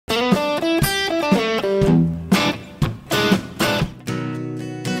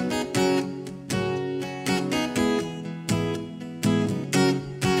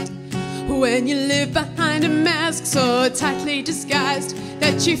live behind a mask so tightly disguised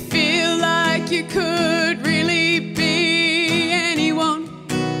that you feel like you could really be anyone,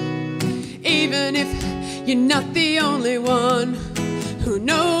 even if you're not the only one who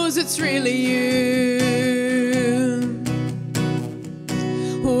knows it's really you.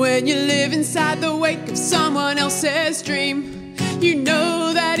 When you live inside the wake of someone else's dream, you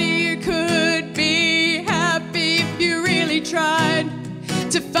know that you could be happy if you really tried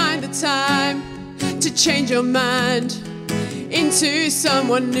to find the time to change your mind into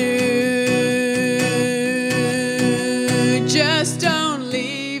someone new. Just don't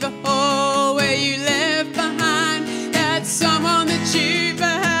leave a hole where you left behind that someone that you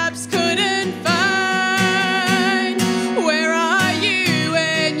perhaps couldn't find. Where are you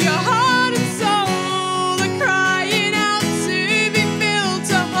when your heart and soul are crying out to be filled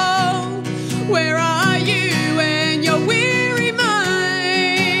to whole? Where are you when your weary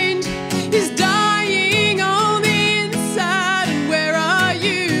mind is dying on the inside? And where are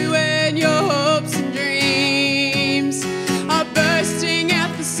you when your hopes and dreams are bursting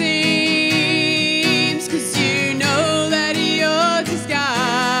at the seams? 'Cause you know that your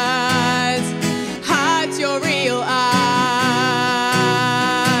disguise hides your real eyes.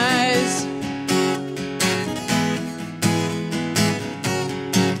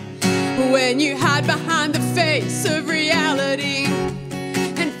 When you hide behind the face of reality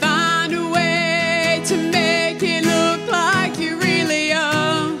and find a way to make it look like you really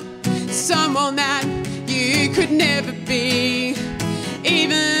are someone that you could never be,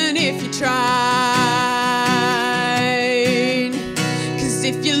 even if you tried. 'Cause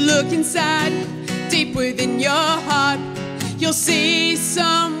if you look inside, deep within your heart, you'll see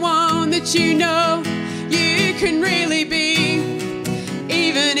someone that you know you can really be,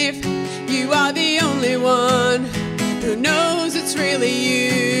 even if you are the only one who knows it's really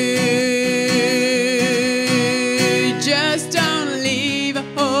you. Just don't leave a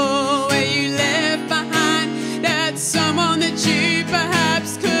hole where you left behind that someone that you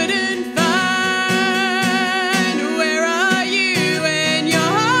perhaps couldn't find. Where are you when your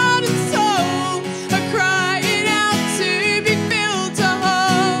heart and soul are crying out to be filled to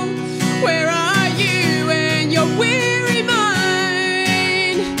whole? Where are you when your weary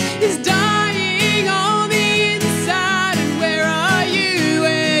mind is dying on the inside? And where are you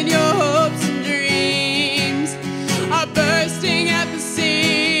when your hopes and dreams are bursting at the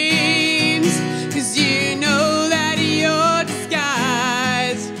seams? 'Cause you know that your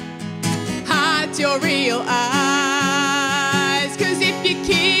disguise hides your real eyes. 'Cause if you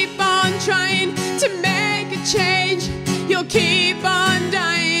keep on trying to make a change, you'll keep on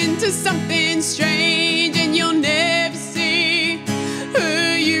dying to something strange, and you'll never see who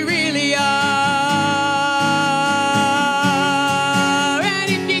you really are. And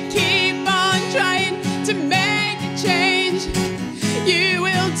if you keep on trying to make a change, you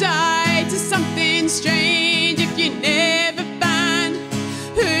will die to something strange if you never find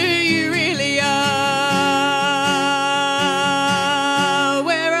who you really are.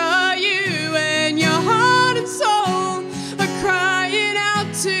 Where are you when your heart and soul are crying out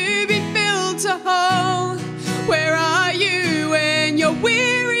to be filled to whole? Where are you when your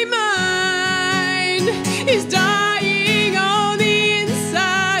weary mind is dying on the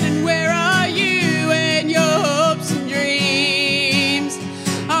inside? And where are you when your hopes and dreams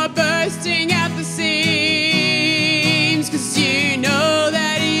are bursting at the seams? 'Cause you know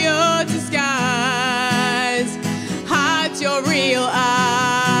that your disguise hides your real eyes.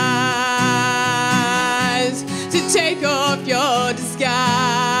 To take off your disguise,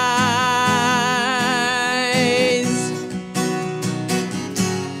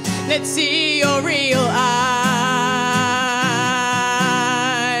 let's see your real